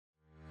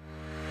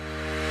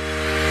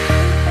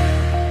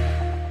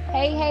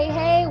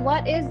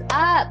what is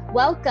up?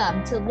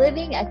 Welcome to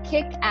Living a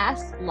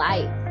Kick-Ass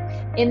Life.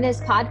 In this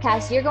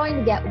podcast, you're going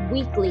to get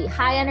weekly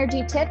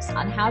high-energy tips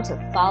on how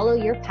to follow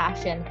your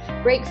passion,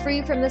 break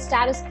free from the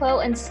status quo,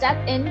 and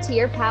step into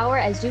your power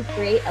as you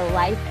create a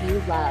life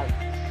you love.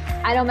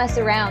 I don't mess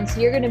around, so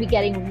you're going to be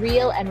getting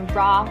real and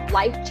raw,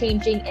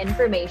 life-changing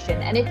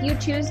information. And if you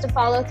choose to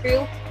follow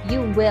through,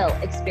 you will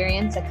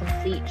experience a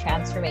complete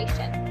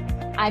transformation.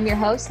 I'm your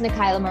host,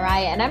 Nikayla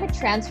Mariah, and I'm a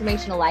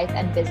transformational life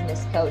and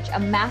business coach, a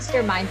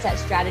master mindset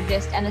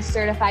strategist, and a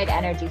certified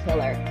energy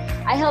healer.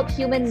 I help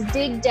humans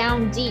dig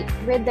down deep,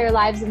 rid their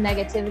lives of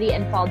negativity,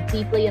 and fall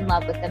deeply in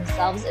love with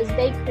themselves as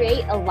they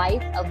create a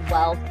life of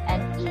wealth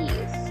and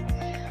ease.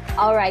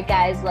 All right,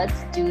 guys,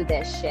 let's do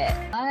this shit.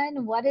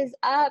 What is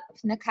up?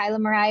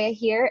 Nikayla Mariah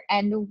here,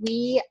 and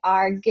we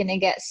are gonna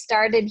get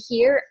started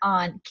here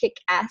on Kick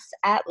Ass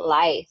at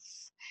Life.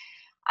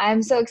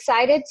 I'm so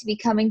excited to be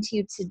coming to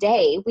you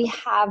today. We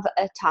have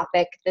a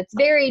topic that's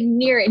very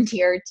near and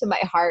dear to my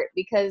heart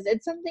because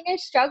it's something I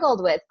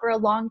struggled with for a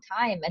long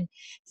time and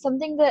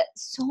something that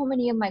so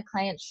many of my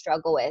clients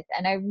struggle with.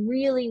 And I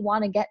really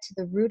want to get to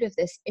the root of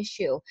this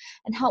issue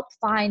and help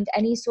find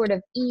any sort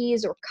of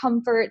ease or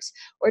comfort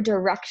or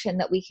direction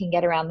that we can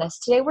get around this.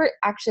 Today, we're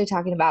actually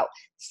talking about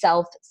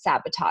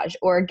self-sabotage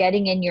or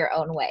getting in your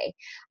own way.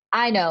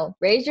 I know,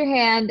 raise your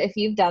hand if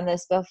you've done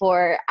this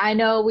before. I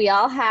know we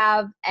all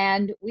have,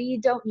 and we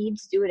don't need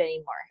to do it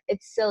anymore.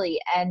 It's silly,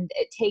 and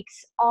it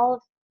takes all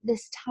of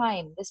this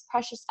time, this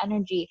precious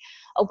energy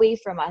away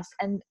from us.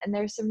 And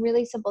there's some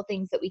really simple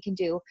things that we can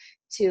do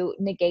to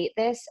negate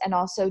this and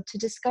also to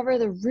discover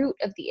the root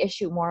of the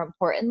issue, more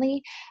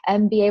importantly,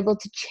 and be able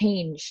to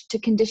change, to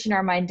condition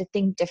our mind to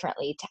think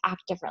differently, to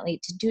act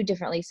differently, to do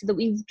differently, so that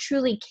we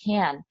truly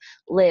can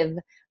live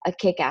a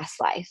kick-ass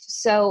life.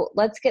 So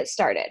let's get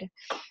started.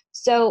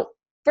 So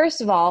first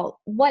of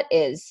all, what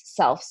is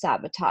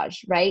self-sabotage,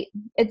 right?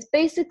 It's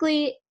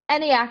basically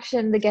any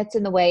action that gets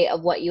in the way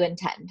of what you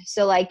intend.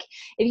 So like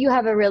if you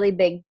have a really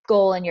big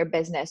goal in your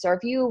business, or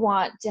if you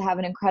want to have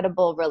an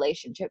incredible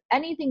relationship,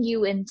 anything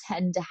you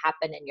intend to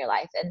happen in your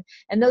life.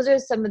 And those are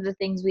some of the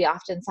things we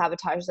often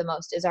sabotage the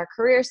most is our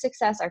career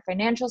success, our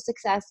financial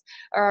success,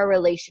 or our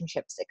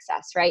relationship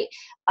success, right?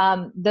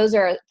 Those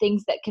are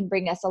things that can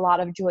bring us a lot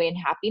of joy and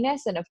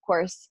happiness. And of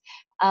course,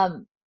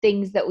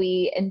 things that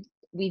we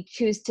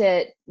choose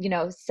to,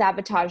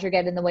 sabotage or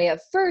get in the way of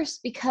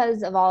first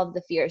because of all of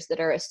the fears that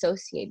are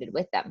associated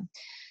with them.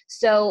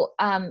 So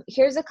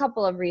here's a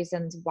couple of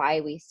reasons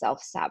why we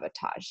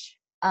self-sabotage.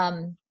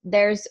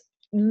 There's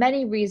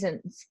many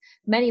reasons,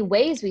 many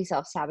ways we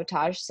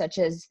self-sabotage, such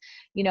as,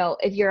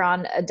 if you're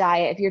on a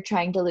diet, if you're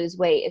trying to lose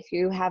weight, if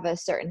you have a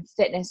certain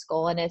fitness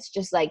goal and it's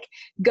just like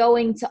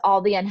going to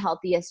all the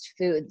unhealthiest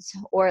foods,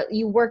 or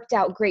you worked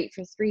out great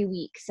for 3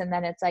 weeks and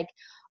then it's like,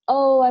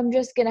 oh, I'm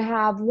just going to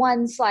have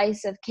one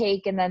slice of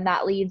cake. And then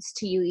that leads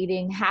to you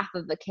eating half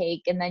of a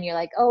cake. And then you're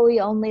like, oh, we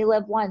only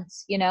live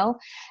once,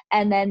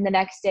 and then the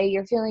next day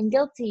you're feeling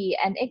guilty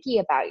and icky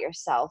about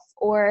yourself.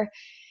 Or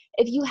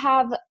if you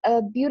have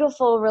a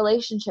beautiful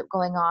relationship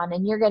going on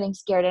and you're getting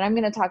scared, and I'm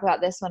going to talk about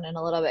this one in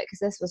a little bit because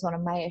this was one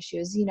of my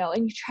issues,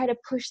 and you try to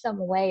push them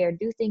away or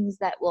do things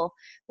that will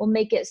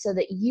make it so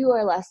that you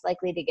are less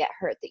likely to get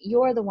hurt, that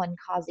you're the one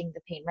causing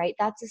the pain, right?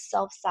 That's a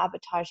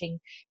self-sabotaging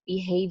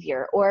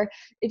behavior. Or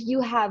if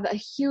you have a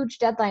huge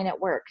deadline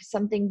at work,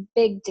 something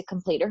big to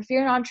complete, or if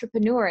you're an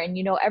entrepreneur and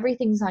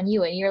everything's on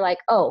you and you're like,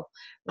 oh,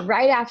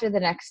 right after the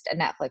next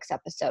Netflix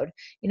episode,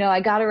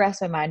 I got to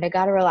rest my mind, I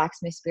got to relax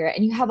my spirit,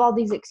 and you have all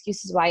these excuses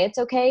why it's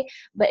okay.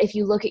 But if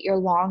you look at your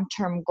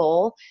long-term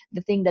goal,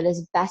 the thing that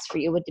is best for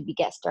you would be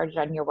get started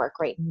on your work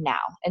right now.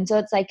 And so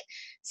it's like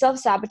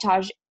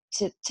self-sabotage.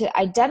 To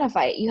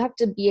identify it, you have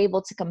to be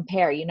able to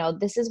compare,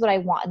 this is what I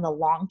want in the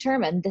long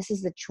term, and this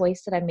is the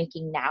choice that I'm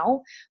making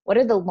now. What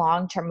are the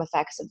long-term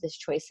effects of this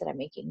choice that I'm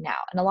making now?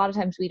 And a lot of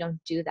times we don't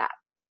do that.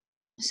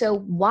 So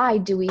why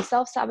do we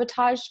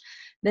self-sabotage?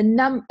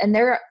 And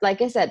there,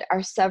 like I said,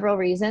 are several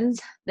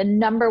reasons. The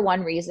number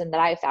one reason that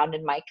I found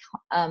in my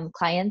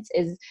clients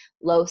is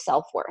low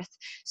self-worth.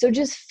 So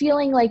just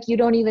feeling like you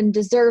don't even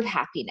deserve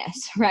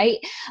happiness, right?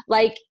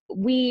 Like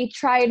we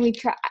try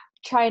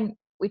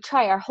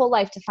our whole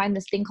life to find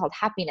this thing called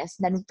happiness.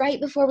 And then right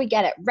before we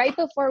get it, right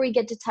before we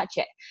get to touch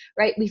it,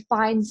 right, we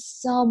find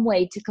some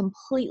way to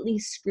completely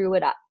screw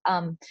it up.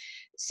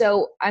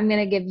 So I'm going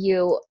to give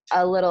you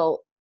a little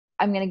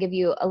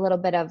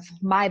bit of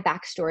my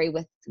backstory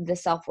with the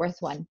self-worth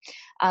one.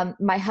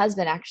 My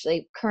husband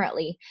actually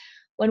currently,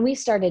 when we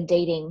started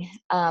dating,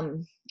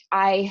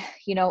 I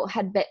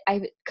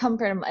come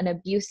from an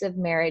abusive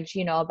marriage,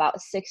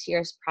 about 6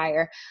 years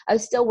prior. I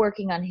was still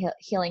working on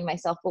healing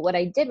myself. But what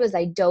I did was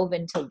I dove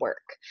into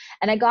work,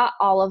 and I got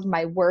all of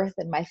my worth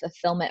and my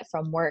fulfillment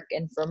from work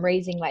and from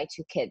raising my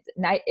 2 kids.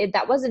 And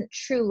that wasn't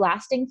true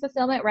lasting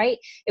fulfillment, right?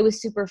 It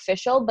was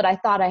superficial, but I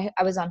thought I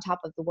was on top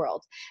of the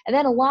world. And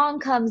then along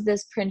comes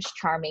this Prince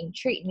Charming,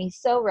 treating me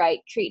so right,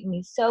 treating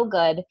me so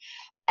good.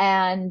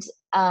 And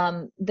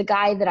the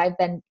guy that I've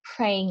been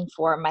praying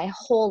for my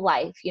whole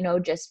life,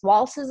 just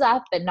waltzes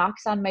up and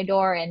knocks on my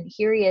door, and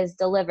here he is,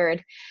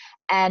 delivered.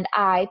 and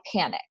I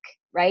panic,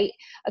 right?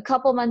 A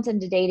couple months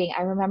into dating,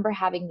 I remember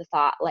having the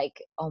thought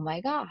like, oh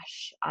my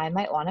gosh, I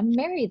might want to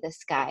marry this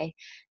guy.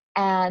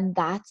 And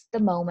that's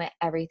the moment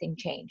everything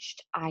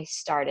changed. I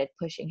started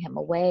pushing him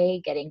away,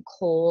 getting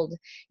cold,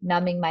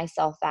 numbing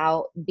myself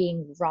out,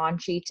 being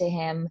raunchy to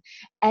him,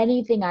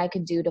 anything I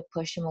could do to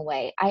push him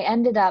away. I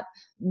ended up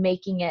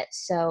making it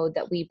so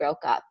that we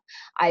broke up.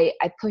 I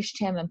pushed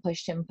him and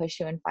pushed him, pushed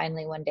him. And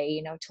finally one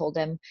day, told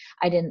him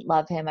I didn't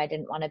love him. I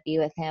didn't want to be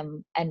with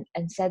him, and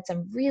said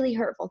some really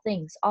hurtful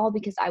things, all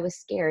because I was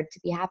scared to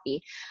be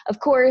happy. Of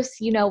course,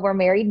 we're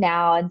married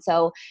now. And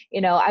so,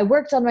 I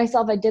worked on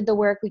myself. I did the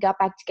work. We got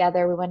back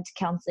together. We went to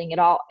counseling. It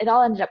all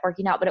ended up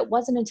working out. But it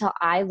wasn't until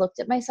I looked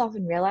at myself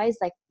and realized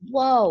like,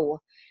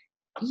 whoa,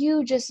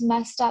 you just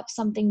messed up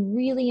something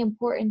really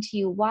important to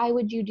you. Why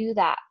would you do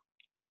that?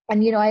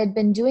 And, I had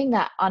been doing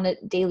that on a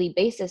daily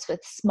basis with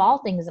small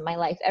things in my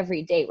life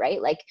every day, right?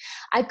 Like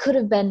I could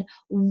have been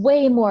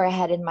way more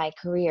ahead in my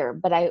career,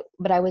 but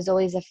I was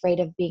always afraid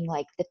of being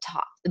like the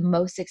top, the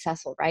most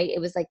successful, right? It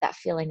was like that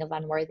feeling of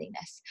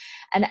unworthiness.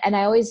 And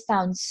I always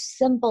found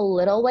simple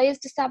little ways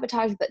to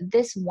sabotage, but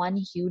this one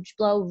huge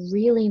blow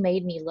really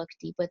made me look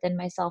deep within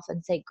myself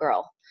and say,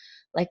 girl,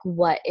 like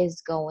what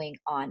is going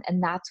on?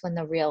 And that's when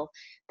the real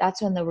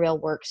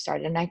work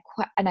started.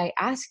 And I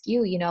ask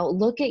you,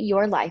 look at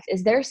your life.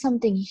 Is there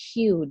something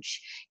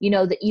huge,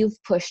 that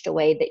you've pushed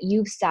away, that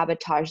you've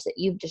sabotaged, that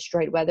you've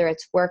destroyed, whether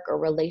it's work or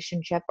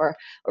relationship or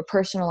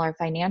personal or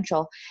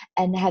financial?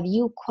 And have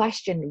you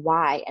questioned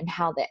why and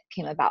how that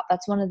came about?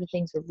 That's one of the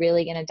things we're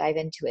really going to dive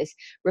into, is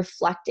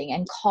reflecting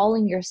and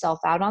calling yourself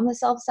out on the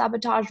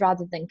self-sabotage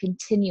rather than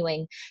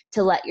continuing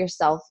to let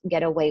yourself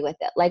get away with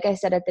it. Like I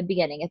said at the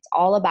beginning, it's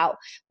all about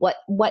what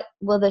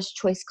will this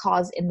choice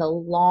cause in the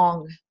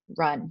long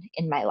run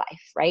in my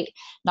life, right?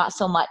 Not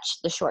so much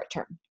the short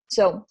term.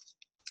 So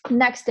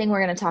next thing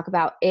we're going to talk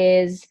about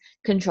is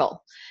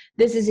control.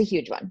 This is a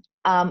huge one.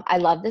 I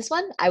love this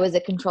one. I was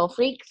a control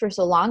freak for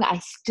so long. I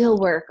still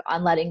work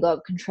on letting go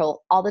of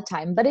control all the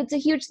time, but it's a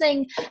huge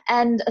thing.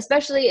 And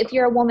especially if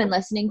you're a woman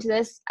listening to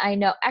this, I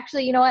know,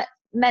 actually, you know what?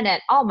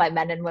 All my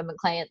men and women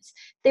clients,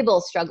 they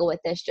both struggle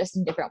with this just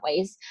in different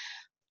ways.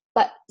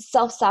 But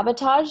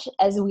self-sabotage,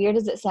 as weird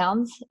as it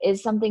sounds,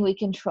 is something we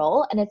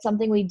control, and it's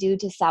something we do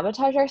to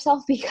sabotage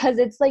ourselves because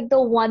it's like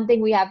the one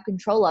thing we have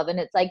control of. And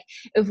it's like,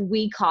 if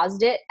we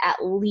caused it,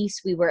 at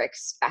least we were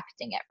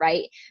expecting it,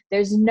 right?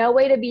 There's no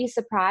way to be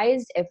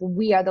surprised if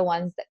we are the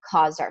ones that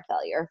caused our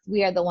failure, if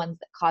we are the ones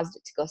that caused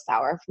it to go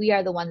sour, if we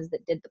are the ones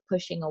that did the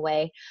pushing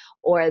away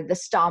or the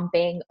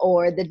stomping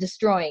or the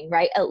destroying,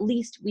 right? At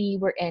least we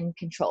were in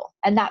control.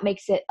 And that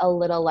makes it a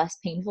little less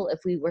painful if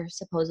we were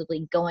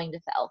supposedly going to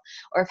fail,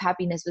 or if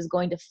happiness was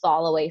going to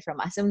fall away from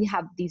us. And we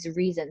have these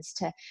reasons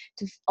to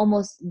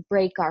almost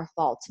break our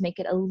fall, to make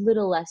it a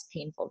little less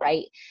painful,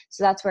 right?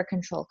 So that's where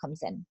control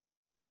comes in.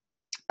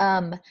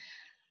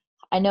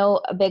 I know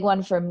a big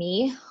one for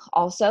me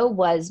also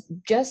was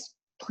just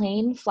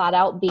plain flat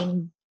out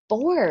being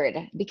bored,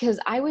 because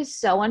I was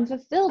so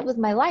unfulfilled with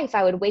my life.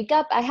 I would wake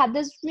up, I had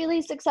this really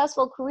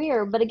successful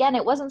career, but again,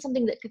 it wasn't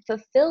something that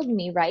fulfilled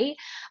me, right?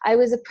 I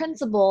was a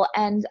principal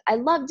and I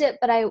loved it,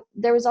 but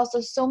there was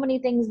also so many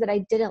things that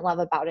I didn't love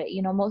about it,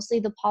 mostly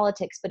the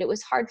politics, but it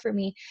was hard for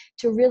me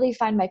to really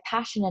find my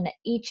passion in it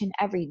each and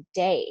every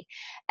day.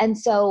 And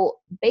so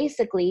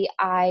basically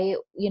I,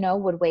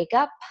 would wake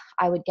up,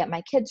 I would get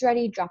my kids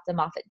ready, drop them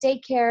off at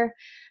daycare,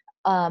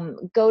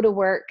 go to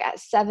work at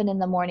 7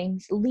 a.m,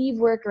 leave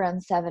work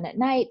around 7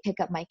 p.m, pick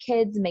up my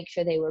kids, make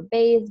sure they were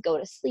bathed, go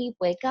to sleep,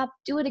 wake up,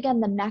 do it again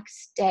the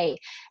next day.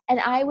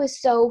 And I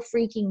was so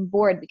freaking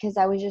bored because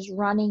I was just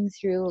running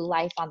through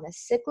life on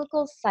this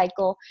cyclical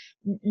cycle,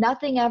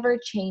 nothing ever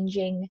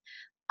changing.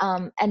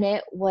 And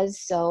it was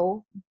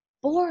so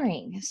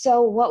boring.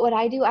 So what would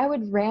I do? I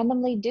would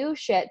randomly do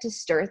shit to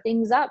stir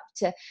things up,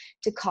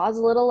 to cause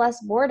a little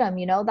less boredom.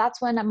 That's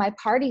when my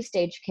party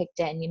stage kicked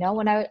in,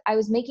 when I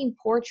was making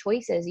poor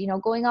choices,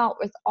 going out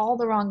with all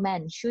the wrong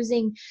men,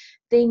 choosing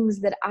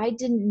things that I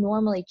didn't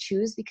normally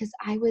choose because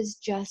I was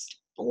just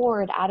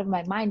bored out of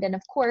my mind. And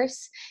of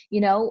course,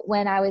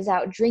 when I was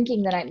out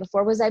drinking the night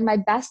before, was I my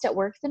best at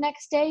work the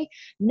next day?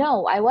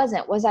 No, I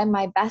wasn't. Was I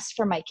my best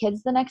for my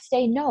kids the next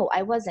day? No,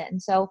 I wasn't.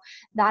 And so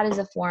that is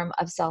a form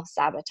of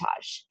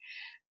self-sabotage.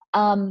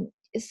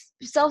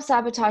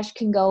 Self-sabotage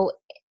can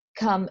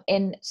come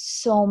in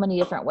so many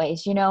different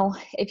ways.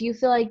 If you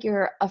feel like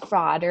you're a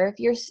fraud, or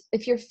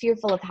if you're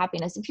fearful of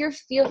happiness, if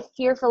you're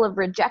fearful of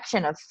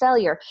rejection, of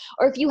failure,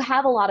 or if you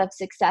have a lot of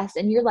success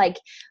and you're like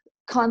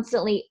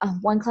constantly,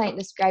 one client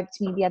described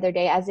to me the other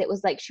day as it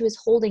was like she was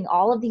holding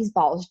all of these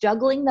balls,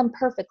 juggling them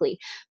perfectly,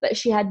 but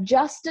she had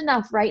just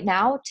enough right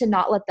now to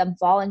not let them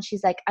fall. And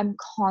she's like, I'm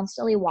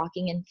constantly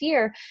walking in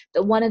fear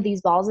that one of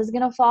these balls is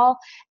going to fall,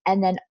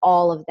 and then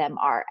all of them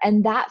are.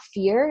 And that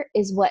fear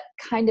is what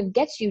kind of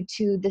gets you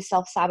to the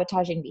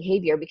self-sabotaging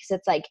behavior, because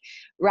it's like,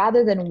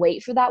 rather than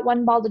wait for that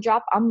one ball to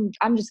drop, I'm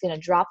just going to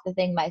drop the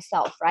thing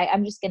myself, right?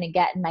 I'm just going to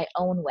get in my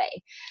own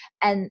way.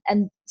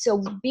 And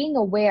so being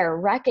aware,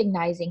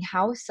 recognizing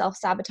how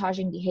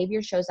self-sabotaging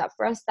behavior shows up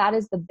for us, that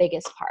is the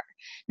biggest part.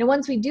 Now,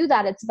 once we do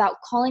that, it's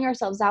about calling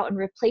ourselves out and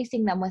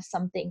replacing them with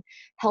something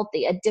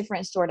healthy, a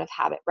different sort of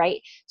habit, right?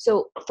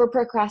 So for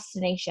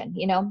procrastination,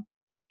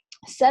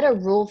 set a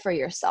rule for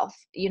yourself.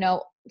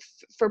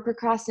 For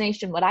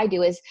procrastination, what I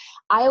do is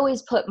I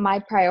always put my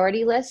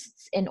priority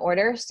lists in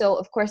order. So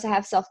of course I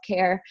have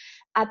self-care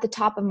at the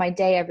top of my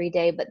day every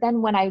day, but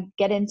then when I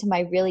get into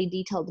my really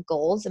detailed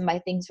goals and my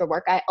things for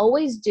work, I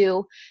always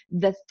do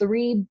the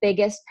 3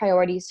 biggest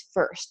priorities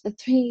first, the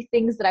 3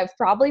 things that I've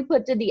probably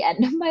put to the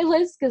end of my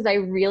list because I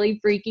really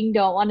freaking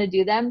don't want to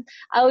do them.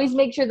 I always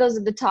make sure those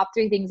are the top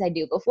 3 things I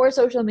do before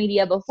social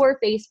media, before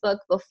Facebook,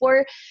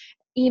 before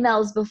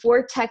emails,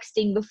 before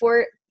texting,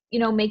 before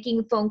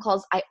making phone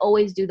calls. I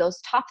always do those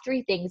top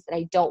 3 things that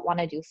I don't want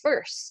to do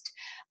first.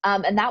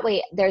 And that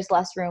way there's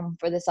less room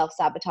for the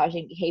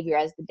self-sabotaging behavior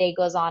as the day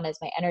goes on, as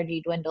my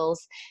energy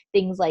dwindles,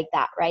 things like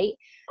that, right?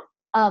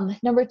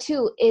 Number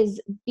 2 is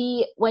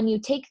when you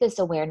take this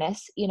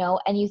awareness,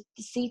 and you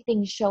see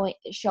things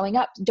showing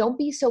up, don't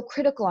be so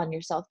critical on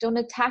yourself. Don't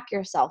attack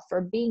yourself for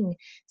being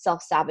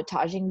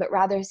self-sabotaging, but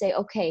rather say,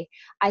 okay,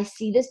 I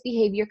see this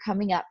behavior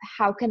coming up.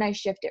 How can I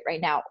shift it right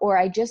now? Or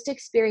I just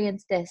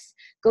experienced this.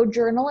 Go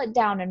journal it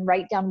down and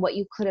write down what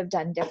you could have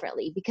done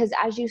differently. Because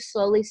as you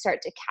slowly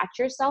start to catch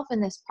yourself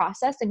in this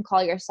process and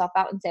call yourself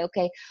out and say,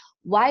 okay,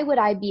 why would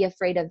I be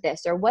afraid of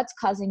this? Or what's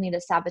causing me to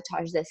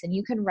sabotage this? And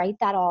you can write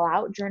that all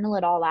out, journal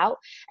it all out,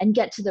 and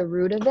get to the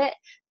root of it.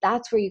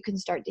 That's where you can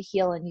start to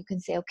heal, and you can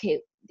say, okay,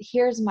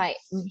 here's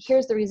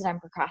the reason I'm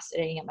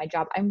procrastinating at my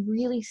job. I'm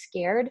really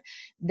scared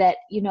that,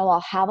 I'll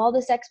have all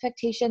this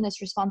expectation,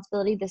 this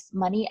responsibility, this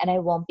money, and I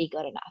won't be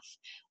good enough.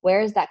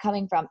 Where is that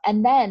coming from?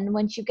 And then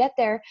once you get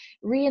there,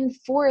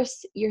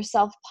 reinforce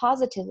yourself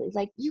positively.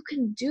 Like, you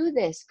can do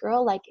this,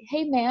 girl. Like,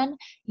 hey man,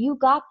 you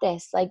got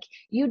this. Like,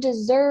 you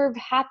deserve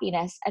happiness,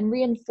 and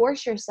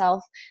reinforce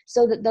yourself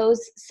so that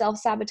those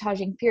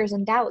self-sabotaging fears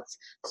and doubts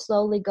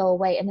slowly go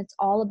away. And it's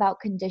all about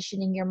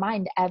conditioning your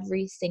mind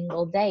every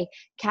single day,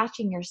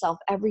 catching yourself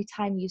every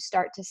time you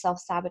start to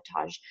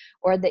self-sabotage,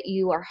 or that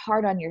you are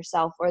hard on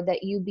yourself, or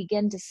that you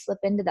begin to slip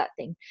into that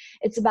thing.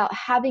 It's about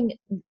having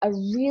a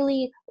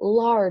really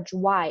large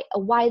why, a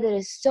why that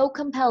is so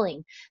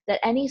compelling that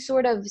any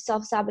sort of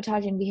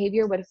self-sabotaging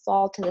behavior would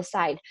fall to the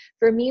side.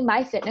 For me,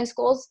 my fitness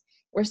goals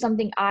were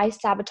something I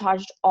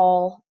sabotaged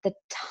all the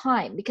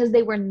time because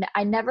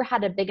I never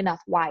had a big enough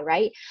why,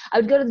 right? I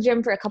would go to the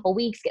gym for a couple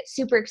weeks, get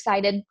super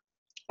excited,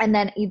 and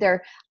then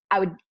either I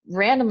would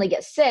randomly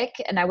get sick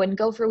and I wouldn't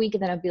go for a week,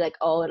 and then I'd be like,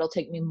 oh, it'll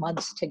take me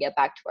months to get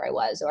back to where I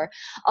was, or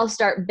I'll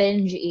start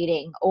binge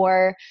eating,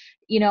 or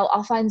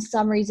I'll find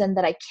some reason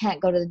that I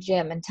can't go to the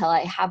gym until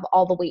I have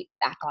all the weight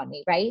back on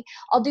me, right?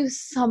 I'll do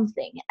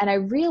something. And I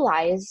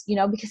realized,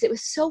 because it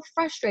was so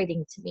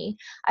frustrating to me,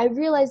 I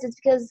realized it's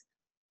because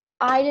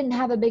I didn't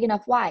have a big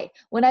enough why.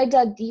 When I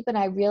dug deep and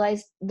I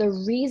realized the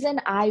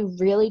reason I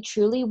really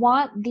truly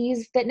want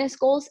these fitness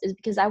goals is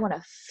because I want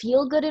to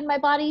feel good in my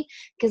body,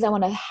 because I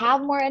want to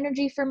have more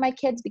energy for my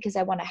kids, because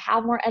I want to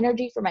have more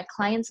energy for my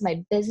clients,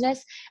 my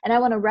business, and I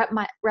want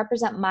to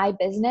represent my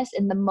business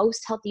in the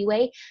most healthy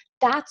way.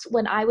 That's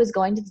when I was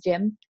going to the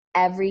gym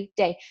every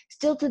day.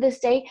 Still to this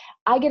day,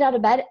 I get out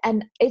of bed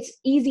and it's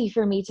easy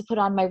for me to put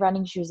on my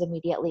running shoes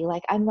immediately.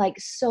 Like, I'm like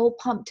so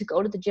pumped to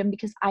go to the gym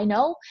because I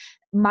know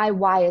my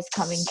why is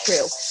coming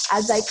true.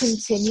 As I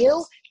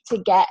continue to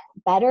get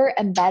better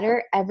and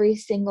better every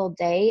single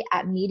day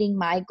at meeting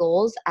my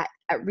goals, at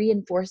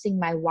reinforcing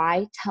my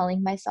why,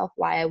 telling myself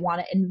why I want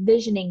it,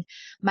 envisioning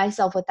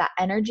myself with that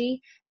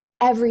energy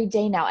every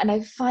day now. And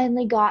I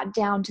finally got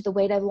down to the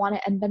weight I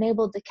wanted and been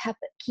able to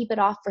keep it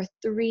off for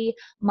 3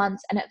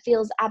 months. And it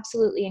feels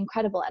absolutely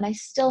incredible. And I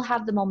still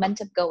have the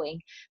momentum going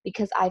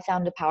because I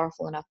found a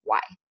powerful enough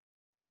why.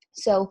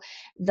 So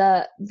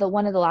the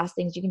one of the last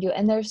things you can do,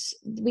 and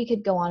we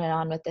could go on and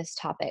on with this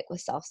topic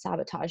with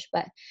self-sabotage,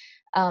 but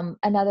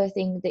another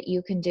thing that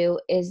you can do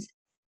is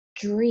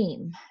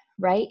dream,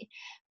 right?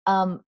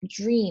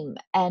 Dream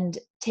and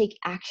take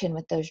action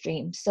with those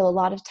dreams. So a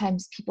lot of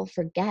times people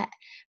forget,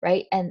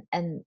 right? And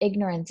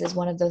ignorance is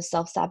one of those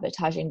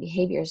self-sabotaging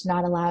behaviors,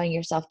 not allowing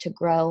yourself to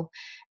grow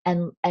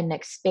and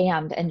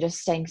expand, and just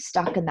staying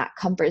stuck in that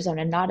comfort zone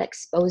and not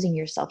exposing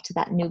yourself to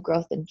that new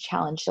growth and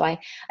challenge. So I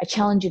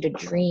challenge you to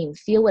dream,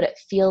 feel what it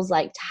feels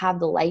like to have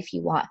the life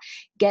you want,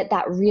 get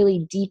that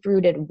really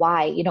deep-rooted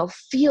why,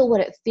 feel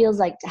what it feels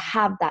like to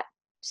have that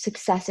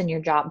success in your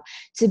job,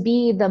 to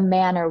be the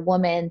man or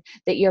woman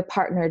that your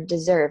partner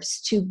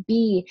deserves, to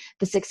be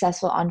the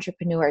successful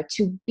entrepreneur,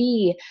 to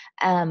be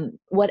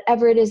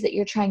whatever it is that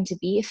you're trying to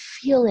be.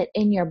 Feel it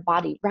in your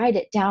body, write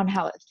it down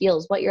how it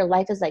feels, what your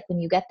life is like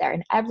when you get there.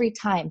 And every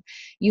time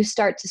you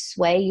start to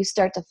sway, you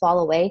start to fall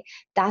away,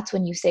 that's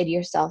when you say to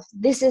yourself,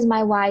 this is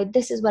my why,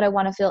 this is what I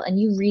want to feel, and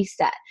you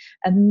reset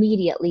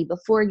immediately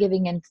before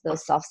giving into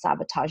those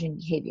self-sabotaging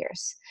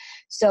behaviors.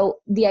 So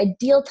the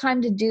ideal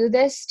time to do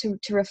this, to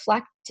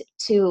reflect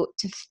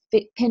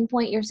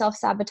pinpoint your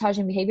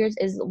self-sabotaging behaviors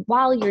is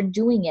while you're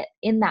doing it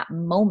in that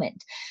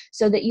moment,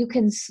 so that you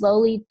can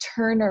slowly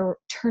turn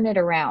it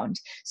around,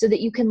 so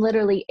that you can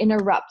literally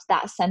interrupt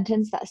that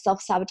sentence, that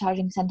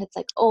self-sabotaging sentence,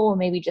 like, oh,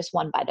 maybe just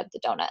one bite of the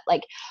donut,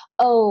 like,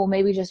 oh,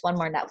 maybe just one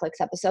more Netflix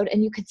episode.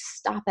 And you could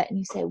stop it and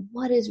you say,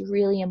 what is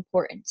really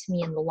important to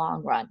me in the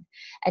long run?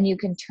 And you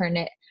can turn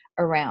it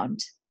around.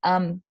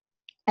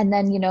 And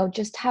then,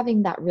 just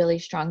having that really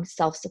strong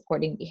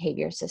self-supporting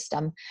behavior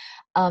system.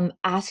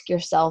 Ask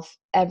yourself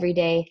every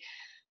day,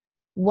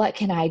 what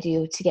can I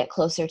do to get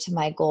closer to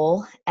my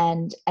goal?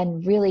 And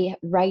really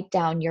write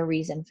down your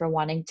reason for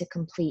wanting to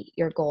complete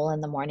your goal in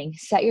the morning.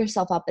 Set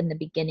yourself up in the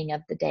beginning of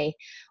the day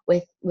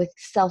with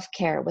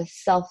self-care, with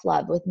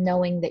self-love, with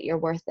knowing that you're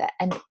worth it.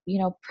 And,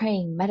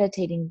 praying,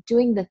 meditating,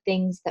 doing the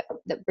things that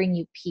bring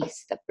you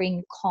peace, that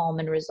bring calm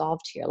and resolve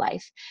to your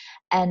life.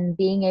 And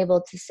being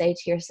able to say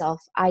to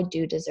yourself, I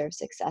do deserve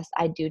success.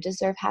 I do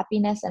deserve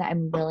happiness, and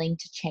I'm willing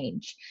to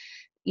change.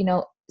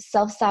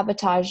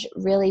 Self-sabotage,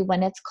 really,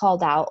 when it's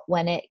called out,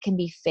 when it can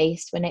be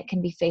faced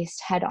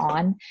head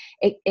on,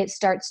 it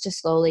starts to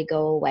slowly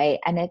go away.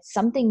 And it's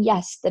something,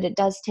 yes, that it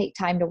does take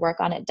time to work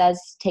on. It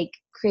does take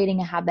creating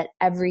a habit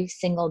every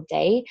single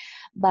day,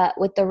 but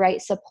with the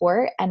right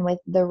support and with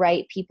the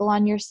right people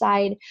on your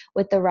side,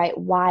 with the right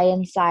why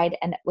inside,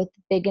 and with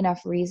big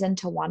enough reason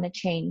to want to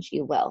change,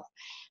 you will.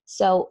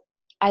 So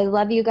I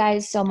love you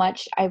guys so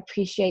much. I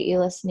appreciate you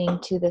listening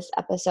to this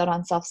episode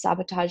on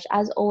self-sabotage.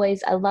 As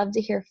always, I love to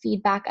hear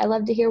feedback. I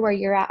love to hear where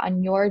you're at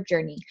on your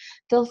journey.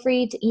 Feel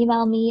free to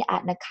email me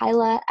at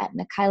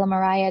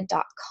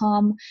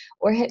nakayla@nakaylamaraya.com,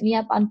 or hit me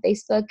up on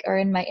Facebook or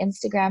in my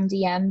Instagram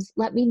DMs.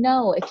 Let me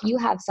know if you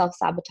have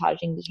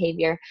self-sabotaging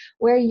behavior,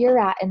 where you're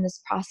at in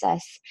this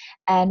process,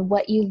 and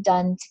what you've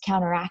done to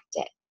counteract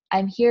it.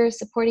 I'm here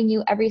supporting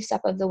you every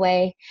step of the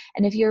way.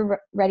 And if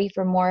you're ready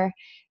for more,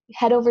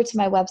 head over to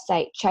my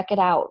website, check it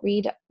out,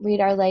 read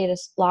our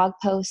latest blog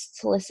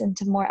posts, listen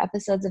to more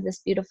episodes of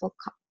this beautiful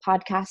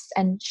podcast,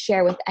 and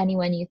share with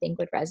anyone you think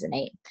would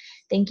resonate.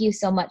 Thank you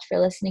so much for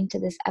listening to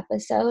this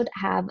episode.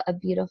 Have a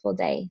beautiful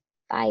day.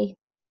 Bye.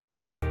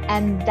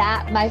 And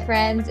that, my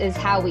friends, is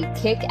how we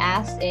kick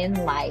ass in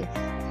life.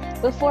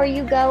 Before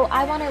you go,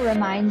 I want to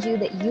remind you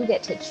that you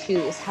get to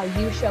choose how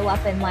you show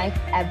up in life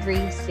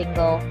every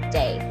single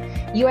day.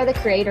 You are the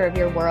creator of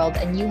your world,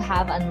 and you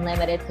have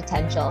unlimited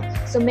potential.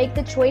 So make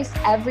the choice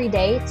every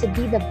day to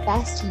be the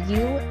best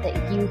you that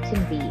you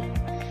can be.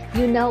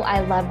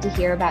 I love to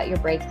hear about your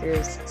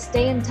breakthroughs.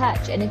 Stay in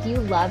touch. And if you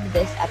love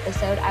this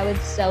episode, I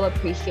would so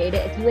appreciate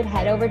it if you would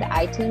head over to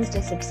iTunes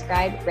to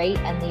subscribe, rate,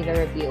 and leave a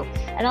review.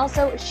 And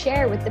also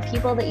share with the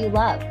people that you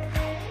love.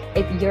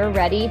 If you're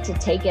ready to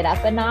take it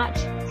up a notch,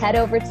 head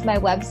over to my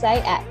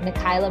website at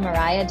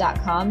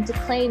nakaylamaraya.com to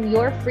claim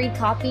your free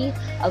copy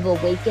of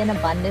Awaken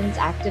Abundance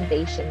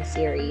Activation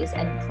Series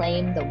and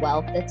claim the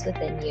wealth that's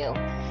within you.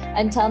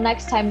 Until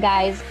next time,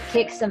 guys,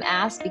 kick some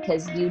ass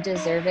because you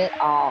deserve it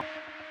all.